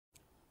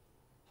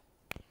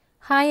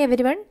Hi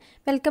everyone,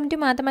 welcome to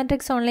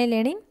Mathematics Online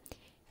Learning.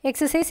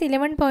 Exercise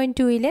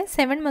 11.2 ile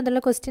 7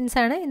 മുതലുള്ള questions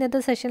ആണ് ഇന്നത്തെ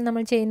session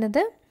നമ്മൾ ചെയ്യുന്നത്.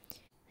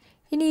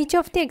 In each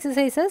of the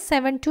exercises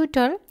 7 to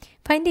 12,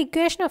 find the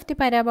equation of the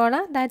parabola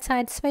that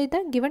satisfies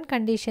the given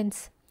conditions.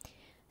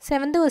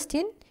 7th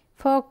question,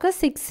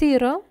 focus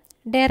 60,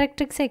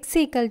 directrix x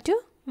equal to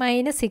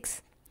 -6.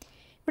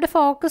 ഇവിടെ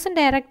ഫോക്കസും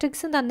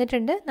ഡയറക്ട്രിക്സും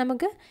തന്നിട്ടുണ്ട്.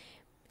 നമുക്ക്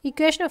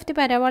equation of the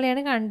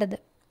പരാബോളയാണ് കാണേണ്ടത്.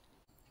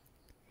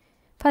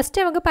 First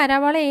നമുക്ക്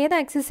പരാബോള ഏത്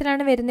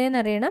ആക്സിസിലാണ് വരുന്നതെന്ന്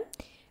അറിയണം.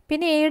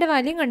 പിന്നെ എയുടെ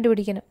വാല്യൂ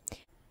കണ്ടുപിടിക്കണം.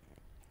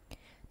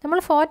 നമ്മൾ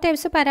 4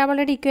 ടൈപ്സ്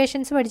പരാബോളയുടെ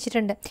ഇക്വേഷൻസ്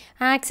പഠിച്ചിട്ടുണ്ട്.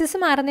 ആക്സിസ്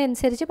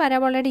മാറുന്നതനുസരിച്ച്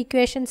പരാബോളയുടെ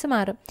ഇക്വേഷൻസ്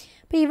മാറും.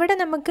 അപ്പോൾ ഇവിടെ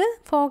നമുക്ക്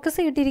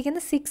ഫോക്കസ്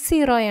കിട്ടിയിരിക്കുന്നത്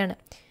 60 ആണ്.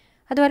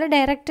 അതുപോലെ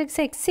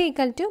ഡയറക്ട്രിക്സ് x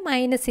ഈക്വൽ ടു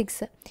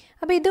 -6.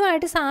 അപ്പോൾ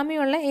ഇതുമായിട്ട്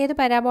സാമ്യമുള്ള ഏത്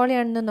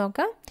പരാബോളയാണെന്ന്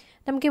നോക്കാം.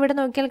 നമുക്കിവിടെ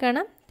നോക്കിയാൽ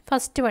കാണാം.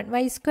 First one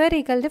y²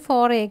 equal to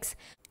 4x.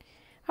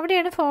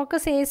 അവിടെയാണ്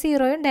focus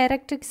A0യും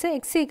directrix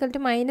x equal to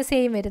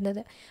 -aയും വരുന്നത്.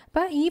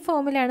 അപ്പോൾ ഈ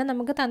ഫോമിലാണ്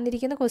നമുക്ക്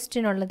തന്നിരിക്കുന്ന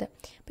ക്വസ്റ്റ്യൻ ഉള്ളത്.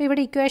 അപ്പോൾ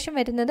ഇവിടെ ഇക്വേഷൻ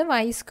വരുന്നത്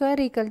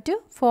y² ഈക്വൽ ടു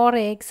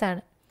 4ax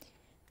ആണ്.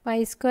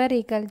 y²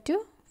 ഈക്വൽ ടു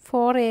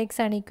 4ax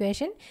ആണ്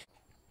ഇക്വേഷൻ.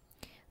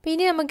 അപ്പോൾ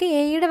ഇനി നമുക്ക്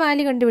എയുടെ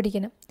വാല്യൂ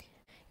കണ്ടുപിടിക്കണം.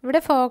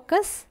 ഇവിടെ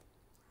ഫോക്കസ്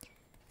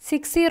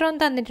 60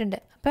 തന്നിട്ടുണ്ട്.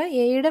 അപ്പോൾ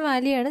എയുടെ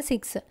വാല്യൂ ആണ്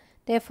 6.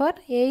 therefore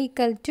a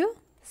equal to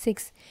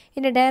 6.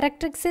 ഇനി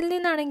ഡയറക്ട്രിക്സിൽ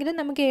നിന്നാണെങ്കിലും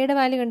നമുക്ക് എയുടെ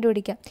വാല്യൂ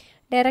കണ്ടുപിടിക്കാം.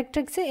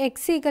 Directrix x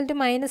equal to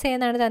 -a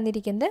എന്നാണ്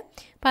തന്നിരിക്കുന്നത്.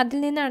 അപ്പോൾ അതിൽ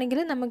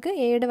നിന്നാണെങ്കിലും നമുക്ക്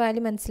എയുടെ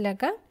വാല്യൂ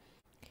മനസ്സിലാക്കാം.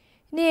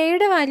 ഇനി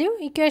എയുടെ വാല്യൂ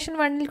ഇക്വേഷൻ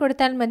 1ൽ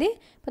കൊടുത്താൽ മതി.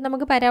 അപ്പോൾ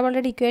നമുക്ക്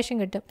പരാബോളയുടെ ഇക്വേഷൻ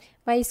കിട്ടും.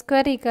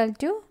 y² equal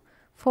to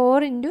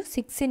 4 ×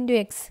 6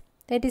 × x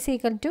that is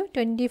equal to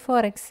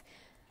 24x.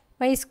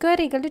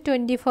 y² equal to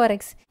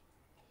 24x.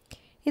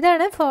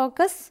 ഇതാണ്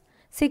focus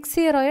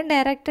 60യും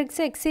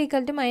directrix x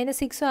equal to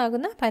 -6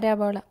 ആകുന്ന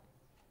parabola.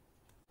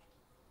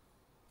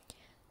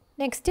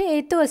 Next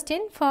 8th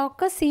question,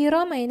 focus 0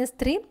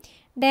 - 3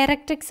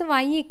 directrix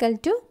y equal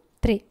to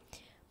 3.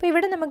 അപ്പോൾ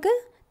ഇവിടെ നമുക്ക്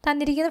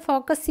തന്നിരിക്കുന്ന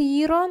focus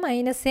 0 -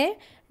 a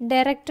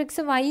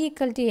directrix y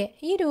equal to a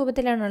ഈ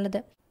രൂപത്തിലാണുള്ളത്.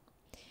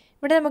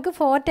 ഇവിടെ നമുക്ക്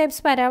 4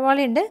 types parabola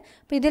ഉണ്ട്.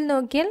 അപ്പോൾ ഇതിൽ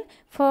നോക്കിയാൽ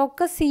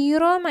focus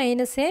 0 -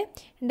 a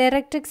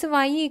directrix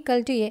y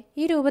equal to a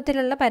ഈ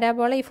രൂപത്തിലുള്ള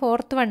പരാബോള ഈ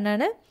 4th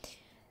വണ്ണാണ്.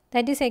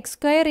 That is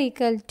x²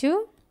 equal to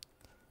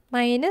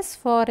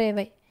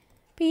 -4ay.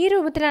 അപ്പോൾ ഈ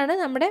രൂപത്തിലാണ്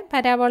നമ്മുടെ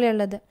പരാബോള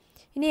ഉള്ളത്.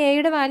 ഇനി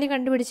എയുടെ വാല്യൂ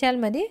കണ്ടുപിടിച്ചാൽ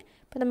മതി.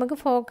 അപ്പോൾ നമുക്ക്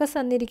ഫോക്കസ്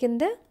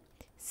തന്നിരിക്കുന്നത്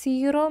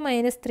 0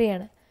 - 3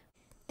 ആണ്.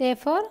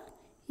 therefore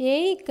a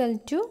equal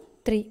to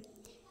 3.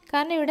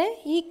 കാരണം ഇവിടെ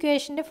ഈ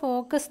ഇക്വേഷൻ്റെ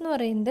ഫോക്കസ് എന്ന്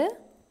പറയുന്നത്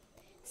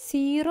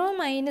 0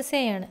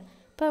 - a ആണ്.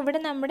 അപ്പോൾ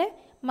ഇവിടെ നമ്മുടെ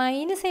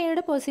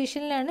 -aയുടെ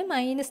പൊസിഷനിലാണ്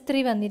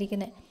 -3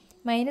 വന്നിരിക്കുന്നത്.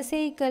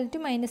 -a ഈക്വൽ ടു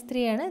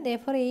 -3 ആണ്.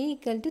 therefore a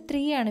ഈക്വൽ ടു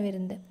 3 ആണ്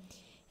വരുന്നത്.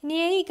 ഇനി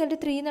a ഈക്വൽ ടു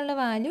 3 എന്നുള്ള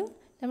വാല്യൂ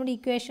നമ്മുടെ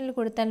ഇക്വേഷനിൽ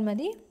കൊടുത്താൽ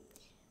മതി.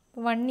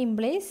 1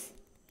 implies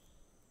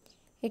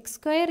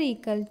x²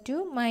 equal to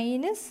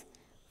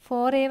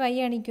 -4ay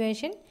ആണ്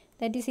equation.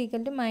 That is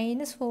equal to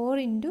 -4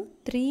 ×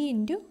 3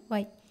 ×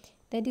 y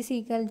that is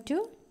equal to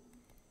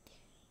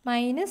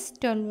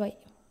 -12y.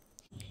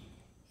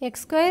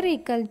 x²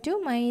 equal to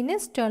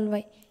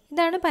 -12y.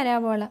 ഇതാണ്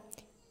parabola.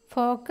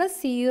 Focus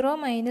 0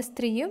 -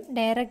 3യും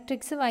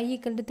directrix y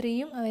equal to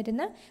 3യും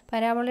വരുന്ന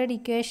പരാബോളയുടെ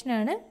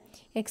ഇക്വേഷനാണ്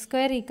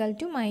x² equal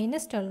to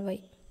 -12y.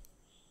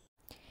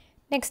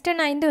 Next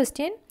 9th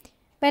question,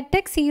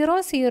 vertex 0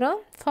 0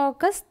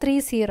 focus 3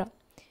 0.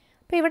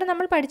 അപ്പോൾ ഇവിടെ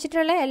നമ്മൾ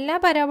പഠിച്ചിട്ടുള്ള എല്ലാ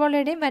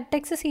പരാബോളയുടെയും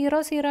vertex 0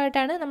 0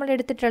 ആയിട്ടാണ് നമ്മൾ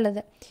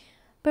എടുത്തിട്ടുള്ളത്.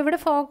 അപ്പോൾ ഇവിടെ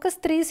ഫോക്കസ്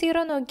 3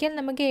 0 നോക്കിയാൽ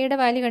നമുക്ക് എയുടെ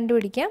വാല്യൂ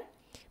കണ്ടുപിടിക്കാം.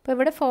 അപ്പോൾ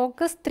ഇവിടെ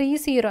ഫോക്കസ് 3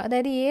 0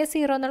 അതായത്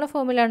A0 എന്നുള്ള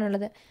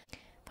ഫോമിലാണുള്ളത്.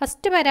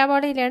 ഫസ്റ്റ്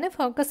പരാബോളയിലാണ്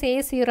ഫോക്കസ്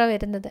A0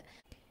 വരുന്നത്.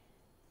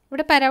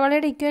 ഇവിടെ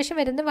പരാബോളയുടെ ഇക്വേഷൻ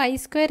വരുന്നത്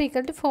y²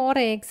 ഈക്വൽ ടു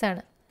 4ax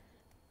ആണ്.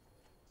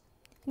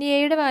 ഇനി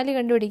എയുടെ വാല്യൂ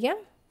കണ്ടുപിടിക്കാം.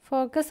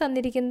 ഫോക്കസ്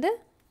തന്നിരിക്കുന്നത്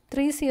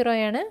 3 0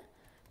 ആണ്.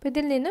 അപ്പോൾ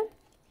ഇതിൽ നിന്നും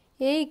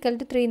a ഈക്വൽ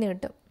ടു 3 എന്ന്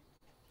കിട്ടും.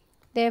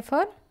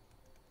 therefore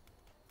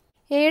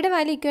എയുടെ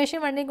വാല്യൂ ഇക്വേഷൻ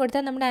 1ൽ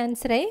കൊടുത്താൽ നമ്മുടെ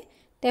ആൻസറായി.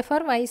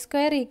 therefore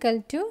y² equal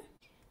to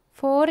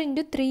 4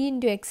 × 3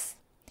 × x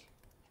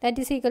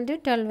that is equal to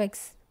 12x.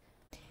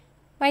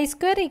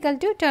 y² equal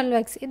to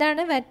 12x.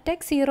 ഇതാണ്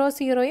വെർട്ടെക്സ് 0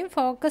 0യും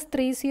ഫോക്കസ്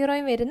 3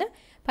 0യും വരുന്ന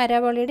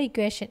പരാബോളയുടെ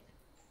equation.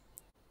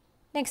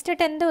 Next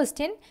 10th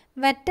question,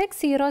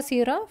 vertex 0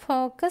 0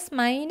 focus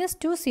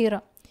 -2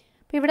 0.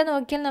 അപ്പോൾ ഇവിടെ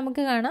നോക്കിയാൽ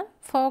നമുക്ക് കാണാം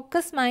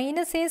ഫോക്കസ്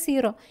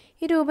 -a0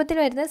 ഈ രൂപത്തിൽ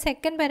വരുന്നത്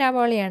സെക്കൻഡ്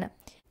പരാബോളയാണ്.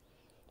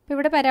 അപ്പോൾ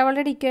ഇവിടെ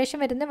പരാബോളയുടെ ഇക്വേഷൻ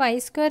വരുന്നത്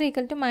y²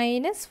 ഈക്വൽ ടു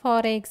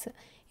 -4ax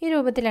ഈ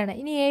രൂപത്തിലാണ്.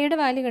 ഇനി എയുടെ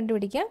വാല്യൂ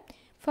കണ്ടുപിടിക്കാം.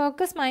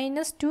 ഫോക്കസ്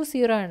 -2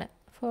 0 ആണ്.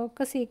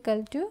 Focus equal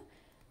to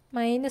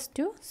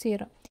 -2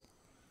 0.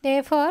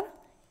 therefore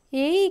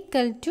a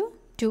equal to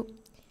 2.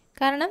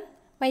 കാരണം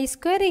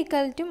y²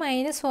 ഈക്വൽ ടു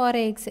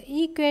 -4ax ഈ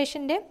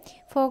ഇക്വേഷൻ്റെ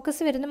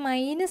ഫോക്കസ് വരുന്നത്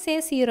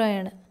 -a0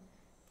 ആണ്.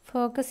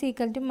 Focus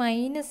equal to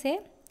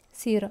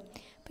 -a0.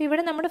 അപ്പോൾ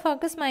ഇവിടെ നമ്മുടെ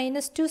ഫോക്കസ്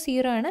 -2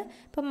 0 ആണ്.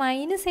 അപ്പോൾ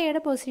 -aയുടെ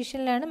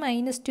പൊസിഷനിലാണ്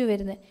 -2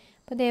 വരുന്നത്.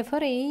 അപ്പോൾ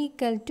therefore a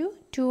ഈക്വൽ ടു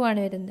 2 ആണ്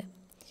വരുന്നത്.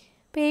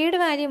 അപ്പോൾ എയുടെ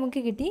വാല്യൂ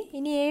നമുക്ക് കിട്ടി.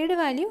 ഇനി എയുടെ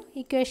വാല്യൂ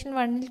ഇക്വേഷൻ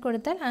 1ൽ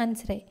കൊടുത്താൽ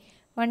ആൻസറായി.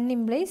 1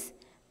 implies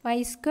y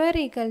square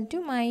equal to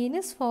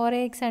minus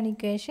 4x ആണ്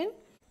equation.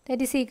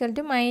 That is equal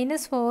to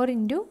minus 4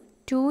 into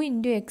 2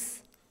 into x.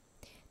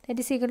 That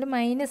is equal to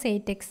minus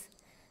 8x.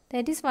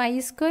 That is y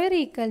square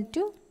equal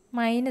to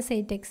minus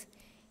 8x.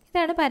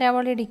 ഇതാണ്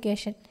പരാബോളയുടെ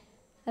equation.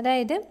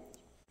 അതായത്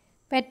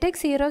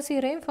vertex 0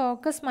 0യും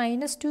focus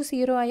 -2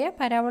 0 ആയ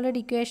പരാബോളയുടെ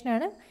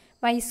ഇക്വേഷനാണ്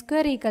y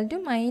square equal to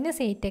minus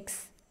 8x.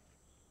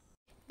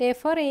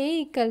 Therefore a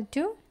equal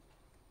to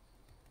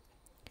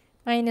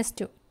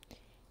 -2.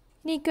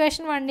 ഇനി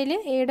equation 1ൽ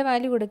എയുടെ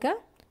value കൊടുക്കുക.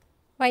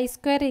 y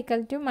square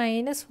equal to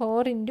minus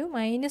 4 into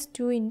minus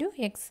 2 into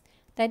x.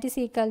 That is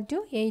equal to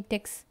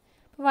 8x.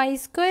 y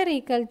square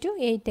equal to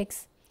 8x.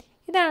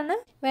 ഇതാണ്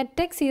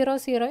vertex 0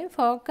 0യും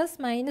focus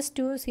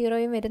 -2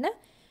 0യും വരുന്ന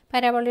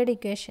പരാബോളയുടെ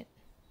equation.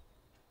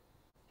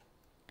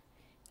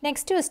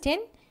 Next question.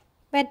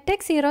 Vertex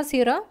 0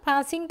 0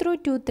 passing through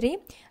 2 3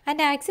 and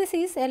axis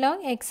is along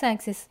x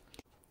axis.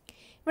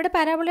 ഇവിടെ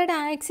പരാബോളയുടെ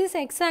axis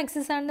X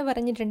axis ആണെന്ന്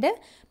പറഞ്ഞിട്ടുണ്ട്.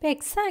 അപ്പോൾ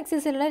X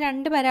ആക്സിസിലുള്ള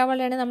രണ്ട്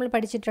പരാബോളയാണ് നമ്മൾ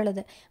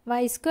പഠിച്ചിട്ടുള്ളത്.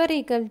 y square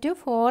equal to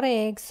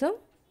 4ax-ഉം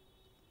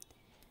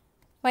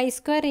y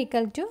square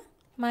equal to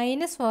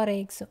minus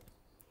 4ax-ഉം.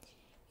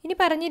 ഇനി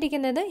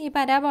പറഞ്ഞിരിക്കുന്നത് ഈ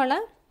പരാബോള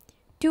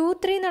 2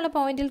 3 എന്നുള്ള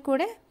പോയിന്റിൽ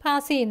കൂടെ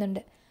പാസ്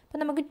ചെയ്യുന്നുണ്ട്. അപ്പോൾ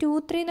നമുക്ക് 2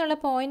 3 എന്നുള്ള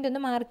പോയിന്റ്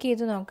ഒന്ന് മാർക്ക്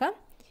ചെയ്ത് നോക്കാം.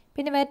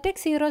 പിന്നെ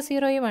വെർട്ടെക്സ് 0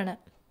 0യുമാണ്.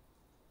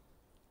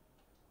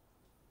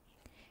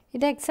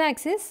 ഇത് എക്സ്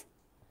ആക്സിസ്,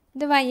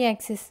 ഇത് വൈ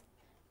ആക്സിസ്.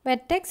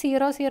 വെർട്ടെക്സ്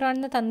 0 0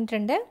 ആണെന്ന്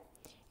തന്നിട്ടുണ്ട്.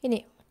 ഇനി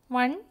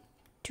 1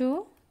 2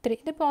 3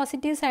 ഇത്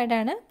പോസിറ്റീവ്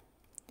സൈഡാണ്.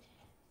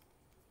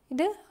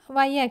 ഇത്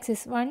വൈ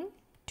ആക്സിസ് 1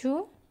 2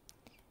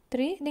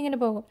 3 ഇതിങ്ങനെ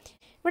പോകും.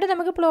 ഇവിടെ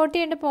നമുക്ക് പ്ലോട്ട്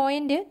ചെയ്യേണ്ട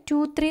പോയിൻറ്റ് 2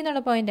 3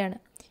 എന്നുള്ള പോയിൻ്റാണ്.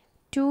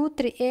 2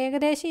 3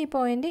 ഏകദേശം ഈ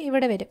പോയിൻ്റ്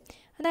ഇവിടെ വരും.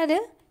 അതായത്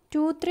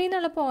 2 3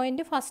 എന്നുള്ള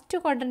പോയിൻ്റ്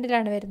ഫസ്റ്റ്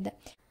ക്വാഡ്രൻറ്റിലാണ് വരുന്നത്.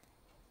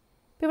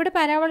 ഇപ്പോൾ ഇവിടെ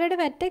പരാബോളയുടെ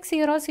വെർട്ടെക്സ്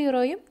 0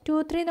 0യും 2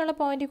 3 എന്നുള്ള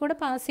പോയിന്റിൽ കൂടെ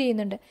പാസ്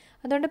ചെയ്യുന്നുണ്ട്.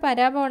 അതുകൊണ്ട്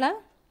പരാബോള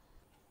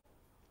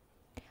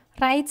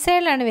റൈറ്റ്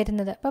സൈഡിലാണ്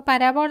വരുന്നത്. അപ്പോൾ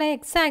പരാബോള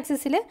എക്സ്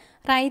ആക്സിസിൽ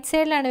റൈറ്റ്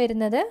സൈഡിലാണ്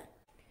വരുന്നത്.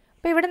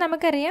 അപ്പോൾ ഇവിടെ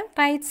നമുക്കറിയാം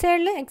റൈറ്റ്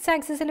സൈഡിൽ എക്സ്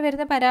ആക്സിസിൽ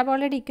വരുന്ന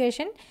പരാബോളയുടെ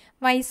equation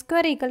y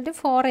square equal to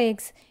 4ax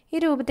ഈ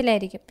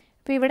രൂപത്തിലായിരിക്കും.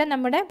 അപ്പോൾ ഇവിടെ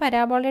നമ്മുടെ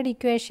പരാബോളയുടെ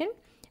equation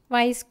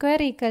y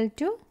square equal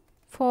to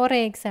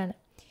 4ax ആണ്.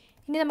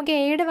 ഇനി നമുക്ക്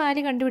എയുടെ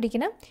വാല്യൂ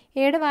കണ്ടുപിടിക്കണം.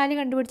 എയുടെ വാല്യൂ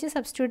കണ്ടുപിടിച്ച്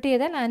സബ്സ്റ്റിറ്റ്യൂട്ട്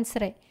ചെയ്താൽ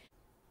ആൻസറായി.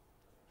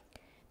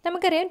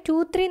 നമുക്കറിയാം 2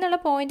 3 എന്നുള്ള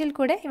പോയിന്റിൽ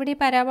കൂടെ ഇവിടെ ഈ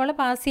പരാബോള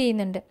പാസ്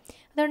ചെയ്യുന്നുണ്ട്.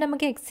 അതുകൊണ്ട്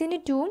നമുക്ക് എക്സിന്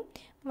 2ഉം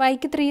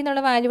വൈക്ക് 3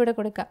 എന്നുള്ള വാല്യൂ ഇവിടെ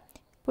കൊടുക്കാം.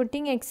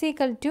 Putting X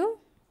equal to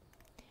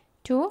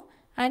 2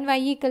 and Y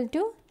equal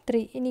to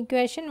 3 in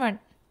equation 1.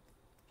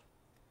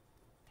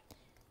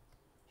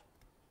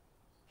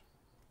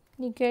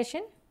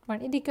 Equation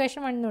 1 ഇത്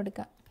ഇക്വേഷൻ 1 എന്ന്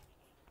കൊടുക്കാം.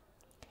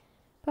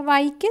 അപ്പോൾ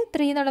വൈക്ക്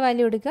 3 എന്നുള്ള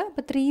വാല്യൂ കൊടുക്കുക.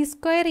 അപ്പോൾ 3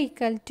 square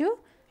equal to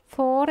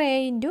 4a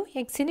into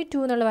എക്സിന്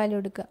 2 എന്നുള്ള വാല്യൂ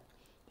കൊടുക്കുക.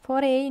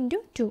 4a into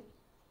 2.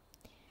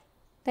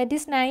 That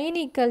is 9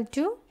 equal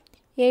to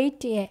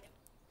 8a.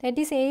 That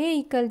is a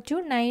equal to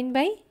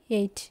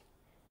 9/8.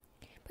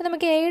 അപ്പോൾ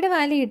നമുക്ക് എയുടെ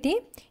വാല്യൂ കിട്ടി.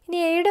 ഇനി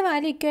എയുടെ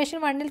വാല്യൂ ഇക്വേഷൻ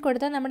 1ൽ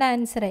കൊടുത്താൽ നമ്മുടെ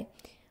ആൻസറായി.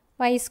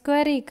 y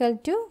square equal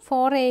to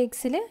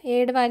 4ax-ൽ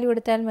എയുടെ വാല്യൂ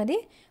കൊടുത്താൽ മതി.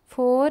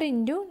 4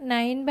 into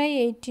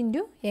 9/8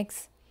 into x.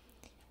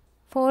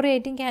 4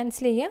 8ഉം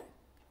ക്യാൻസൽ ചെയ്യാം.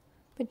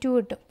 അപ്പോൾ 2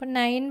 കിട്ടും. അപ്പോൾ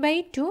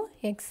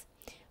 9/2x.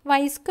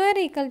 y square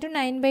equal to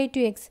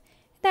 9/2x.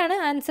 ഇതാണ്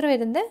ആൻസർ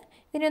വരുന്നത്.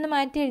 ഇതിനെ ഒന്ന്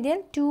മാറ്റി എഴുതിയാൽ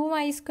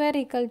 2y square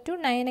equal to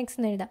 9x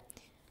എന്ന് എഴുതാം.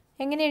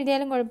 എങ്ങനെ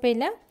എഴുതിയാലും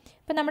കുഴപ്പമില്ല.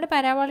 അപ്പോൾ നമ്മുടെ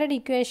പരാബോളയുടെ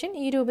ഇക്വേഷൻ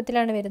ഈ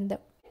രൂപത്തിലാണ് വരുന്നത്.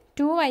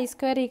 2y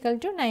square equal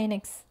to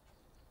 9x.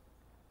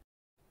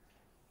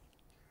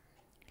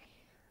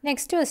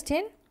 Next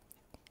question.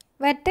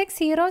 Vertex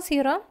 0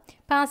 0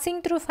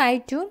 passing through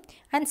 5 2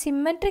 and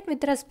symmetric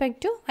with respect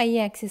to y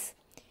axis.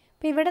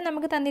 അപ്പോൾ ഇവിടെ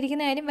നമുക്ക്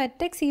തന്നിരിക്കുന്ന കാര്യം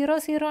വെർട്ടെക്സ് 0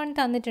 0 ആണ്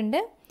തന്നിട്ടുണ്ട്.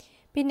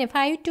 പിന്നെ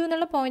 5 2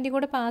 എന്നുള്ള പോയിന്റിൽ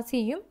കൂടെ പാസ്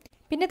ചെയ്യും.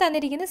 പിന്നെ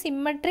തന്നിരിക്കുന്നത്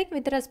symmetric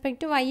with respect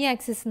to y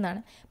axis എന്നാണ്.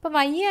 അപ്പോൾ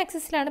y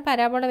ആക്സിസിലാണ്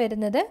പരാബോള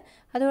വരുന്നത്.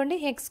 അതുകൊണ്ട്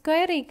X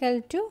square equal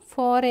to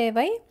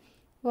 4ay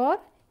or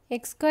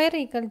X square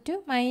equal to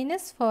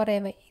minus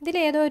 4ay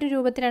ഇതിലേതോ ഒരു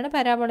രൂപത്തിലാണ്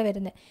പരാബോള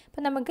വരുന്നത്.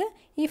 അപ്പോൾ നമുക്ക്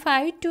ഈ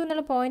 5 2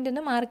 എന്നുള്ള പോയിന്റ്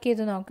ഒന്ന് മാർക്ക്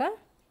ചെയ്ത് നോക്കാം.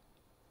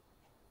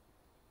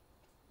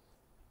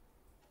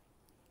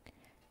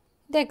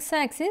 ഇത് എക്സ്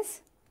ആക്സിസ്,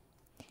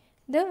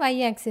 ഇത് y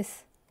ആക്സിസ്.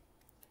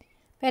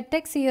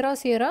 വെർട്ടെക്സ് 0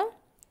 0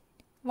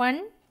 1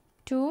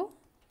 2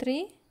 3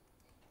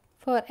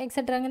 4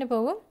 എക്സെട്ര അങ്ങനെ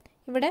പോകും.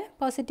 ഇവിടെ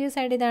പോസിറ്റീവ്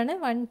സൈഡ് ഇതാണ്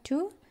 1 2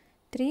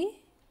 3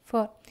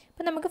 4.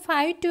 അപ്പോൾ നമുക്ക്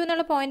 5 2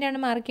 എന്നുള്ള പോയിൻ്റാണ്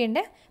മാർക്ക്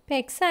ചെയ്യേണ്ടത്. അപ്പോൾ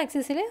എക്സ്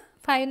ആക്സിസിൽ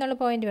 5 എന്നുള്ള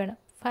പോയിൻ്റ് വേണം.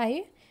 5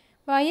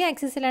 വൈ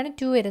ആക്സിസിലാണ്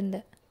 2 വരുന്നത്.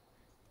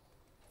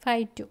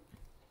 5 2.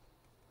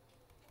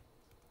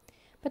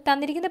 അപ്പോൾ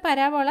തന്നിരിക്കുന്ന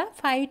പരാബോള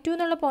 5 2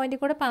 എന്നുള്ള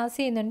പോയിന്റിൽ കൂടെ പാസ്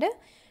ചെയ്യുന്നുണ്ട്.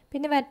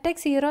 പിന്നെ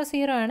വെർട്ടെക്സ് 0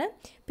 0 ആണ്.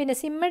 പിന്നെ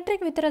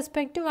symmetric with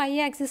respect to y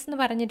axis എന്ന്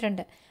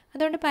പറഞ്ഞിട്ടുണ്ട്.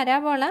 അതുകൊണ്ട്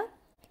പരാബോള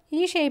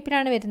ഈ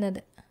ഷേപ്പിലാണ് വരുന്നത്.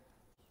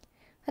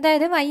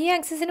 അതായത് y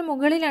ആക്സിസിന്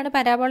മുകളിലാണ്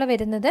പരാബോള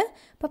വരുന്നത്.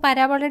 അപ്പോൾ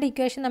പരാബോളയുടെ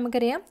ഇക്വേഷൻ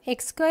നമുക്കറിയാം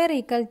X square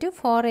equal to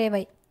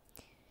 4ay.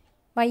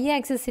 y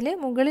ആക്സിസിൽ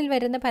മുകളിൽ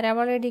വരുന്ന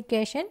പരാബോളയുടെ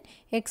equation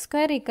X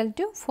square equal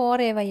to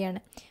 4ay ആണ്.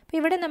 അപ്പോൾ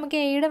ഇവിടെ നമുക്ക്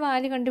എയുടെ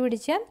വാല്യൂ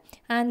കണ്ടുപിടിച്ചാൽ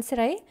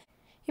ആൻസറായി.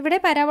 ഇവിടെ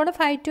പരാബോള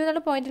 5, 2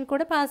 എന്നുള്ള പോയിന്റിൽ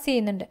കൂടെ പാസ്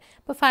ചെയ്യുന്നുണ്ട്.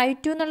 അപ്പോൾ 5,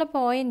 2 എന്നുള്ള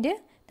പോയിന്റ്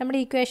നമ്മുടെ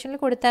ഇക്വേഷനിൽ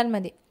കൊടുത്താൽ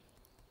മതി.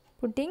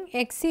 Putting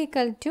x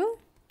equal to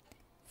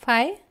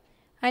 5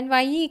 and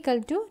y equal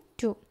to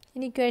 2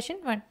 in equation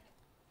 1.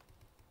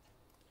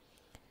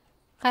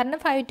 കാരണം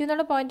 5, 2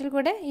 എന്നുള്ള പോയിന്റിൽ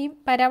കൂടെ ഈ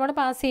പരാബോള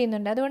പാസ്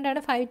ചെയ്യുന്നുണ്ട്. അതുകൊണ്ടാണ്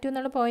 5, 2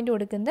 എന്നുള്ള പോയിന്റ്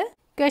കൊടുക്കുന്നത്.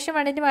 ഇക്വേഷൻ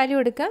 1ൻ്റെ വാല്യൂ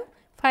കൊടുക്കാം.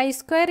 5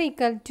 square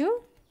equal to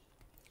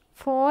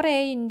 4a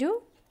into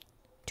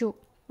 2.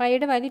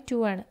 വൈയുടെ വാല്യൂ 2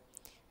 ആണ്.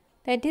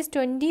 That is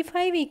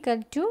 25 equal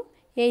to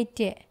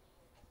 8a.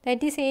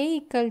 That is a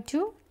equal to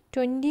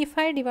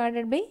 25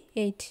 divided by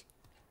 8.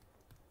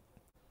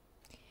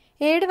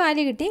 എയുടെ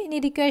വാല്യൂ കിട്ടി. ഇനി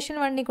ഇത് ഇക്വേഷൻ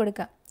 1ൽ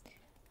കൊടുക്കാം.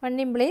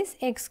 1 implies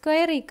X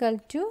square equal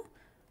to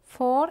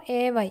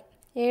 4ay.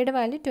 എയുടെ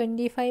value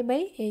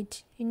 25/8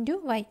 into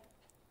y.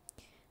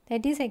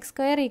 That is X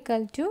square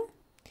equal to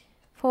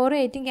 4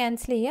 8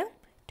 cancel ചെയ്യാം.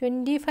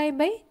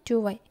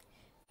 25/2y.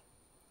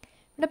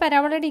 ഇവിടെ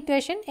പരാബോളയുടെ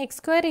equation X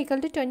square equal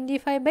to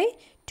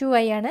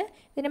 25/2y ആണ്.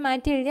 ഇതിനെ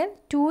മാറ്റി എഴുതിയാൽ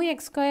 2x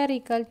square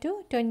equal to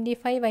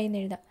 25y എന്ന്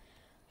എഴുതാം.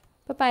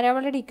 അപ്പോൾ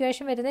പരാബോളയുടെ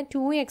ഇക്വേഷൻ വരുന്നത്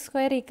 2x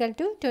square equal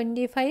to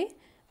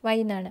 25y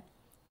എന്നാണ്.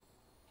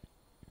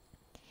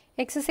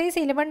 എക്സസൈസ്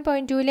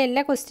 11.2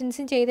 എല്ലാ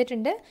ക്വസ്റ്റ്യൻസും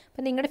ചെയ്തിട്ടുണ്ട്.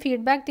 അപ്പോൾ നിങ്ങളുടെ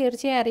ഫീഡ്ബാക്ക്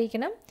തീർച്ചയായും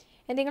അറിയിക്കണം.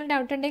 എന്തെങ്കിലും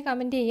ഡൗട്ട് ഉണ്ടെങ്കിൽ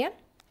കമൻറ്റ് ചെയ്യാം.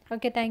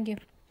 Okay, thank you.